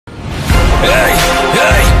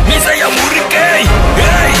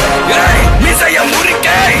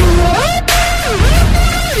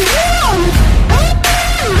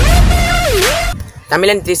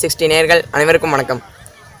Thamizhan 360 நேயர்கள் அனைவருக்கும் வணக்கம்.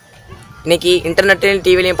 இன்னைக்கு இன்டர்நெட்லயும்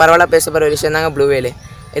டிவிலயும் பரவலா பேசப்படுற விஷயம் தாங்க ப்ளூ வேல்.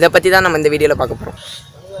 இத பத்தி தான் நம்ம இந்த வீடியோல பார்க்க போறோம்.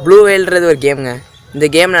 ப்ளூ வேல்ன்றது ஒரு கேம்ங்க. இந்த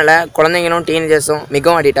கேம்னால குழந்தைகளும் டீனேஜர்ஸும்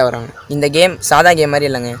மிகவும் அடிக்ட் ஆவறாங்க. இந்த கேம் சாதா கேம் மாதிரி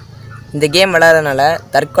இல்லங்க. இந்த கேம் விளையாடுறதுனால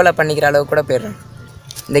தற்கொலை பண்ணிக்கிற அளவுக்கு கூட போயிடுறாங்க.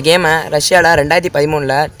 இந்த கேமை ரஷ்யால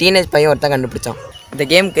 2013ல டீனேஜ் பையன் ஒருத்தன் கண்டுபிடிச்சான். இந்த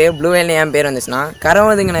கேமுக்கு ப்ளூ வேல்னு ஏன் பேர் வந்துச்சுன்னா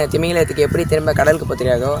கரவதுங்கின திமிங்கலத்துக்கு எப்படி திரும்ப கடலுக்கு போக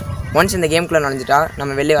தெரியாதோ ஒன்ஸ் இந்த கேம்குள்ளே நுழைஞ்சிட்டா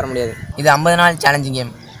நம்ம வெளியே வர முடியாது. இது 50 நாள் சேலஞ்சிங்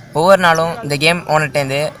கேம். ஒவ்வொரு நாளும் இந்த கேம்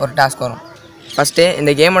ஓனர்ட்டேருந்து ஒரு டாஸ்க் வரும். ஃபஸ்ட்டு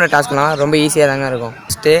இந்த கேமோட டாஸ்க்லாம் ரொம்ப ஈஸியாக தாங்க இருக்கும்.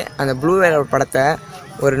 ஃபஸ்ட்டு அந்த ப்ளூ வேலோட படத்தை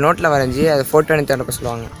ஒரு நோட்டில் வரைஞ்சி அதை ஃபோட்டோ எடுத்து எடுக்க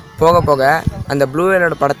சொல்லுவாங்க. போக போக அந்த ப்ளூ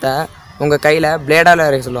வேலோட படத்தை உங்கள் கையில் பிளேடால்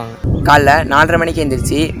வரைக்க சொல்லுவாங்க. காலைல 4:30 மணிக்கு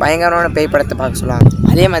எழுந்திரிச்சு பயங்கரமான பேய் படத்தை பார்க்க சொல்லுவாங்க.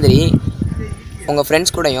 அதே மாதிரி உங்கள்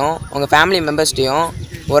ஃப்ரெண்ட்ஸ் கூடயும் உங்கள் ஃபேமிலி மெம்பர்ஸ்டையும்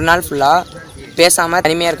ஒரு நாள் ஃபுல்லாக பேசாமல்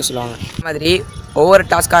தனிமையாக இருக்க சொல்லுவாங்க. அதே மாதிரி ஒவ்வொரு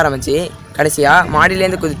டாஸ்க்காக ஆரம்பித்து கடைசியாக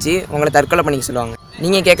மாடியிலேருந்து குதித்து உங்களை தற்கொலை பண்ணிக்க சொல்லுவாங்க.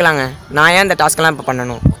 நீங்கள் கேட்கலாங்க, நான் ஏன் இந்த டாஸ்க்கெல்லாம் இப்போ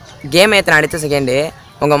பண்ணணும்? கேம் ஏற்றின அடுத்த செகண்டு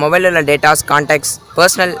உங்கள் மொபைலில் உள்ள டேட்டாஸ், கான்டாக்ட்ஸ்,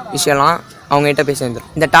 பர்சனல் விஷயம்லாம் அவங்ககிட்ட போய் சேர்ந்துடும்.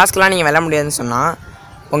 இந்த டாஸ்க்கெலாம் நீங்கள் வெல்ல முடியாதுன்னு சொன்னால்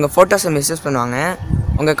உங்கள் ஃபோட்டோஸை மிஸ்யூஸ் பண்ணுவாங்க,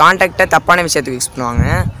 உங்கள் கான்டாக்டை தப்பான விஷயத்துக்கு யூஸ் பண்ணுவாங்க,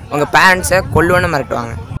 உங்கள் பேரண்ட்ஸை கொல்லுன்னு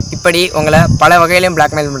மிரட்டுவாங்க. இப்படி உங்களை பல வகையிலையும்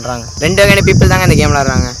பிளாக்மெயில் பண்ணுறாங்க. 2 வகையான பீப்புள் தாங்க இந்த கேம்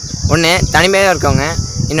விளாட்றாங்க. ஒன்று தனிமையாக இருக்கவங்க,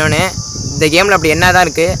 இன்னொன்று இந்த கேமில் அப்படி என்ன தான்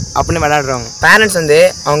இருக்குது அப்படின்னு விளையாடுறவங்க. பேரண்ட்ஸ்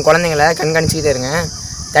அவங்க குழந்தைங்கள கண்காணிச்சிக்கிட்டே இருங்க,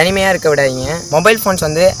 தனிமையாக இருக்க விடாதீங்க. மொபைல் ஃபோன்ஸ்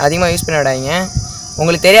அதிகமாக யூஸ் பண்ண விடாதீங்க.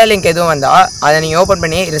 உங்களுக்கு தெரியாத லிங்க் எதுவும் வந்தால் அதை நீங்கள் ஓப்பன்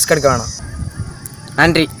பண்ணி ரிஸ்க் எடுக்க வேணாம்.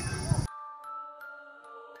 நன்றி.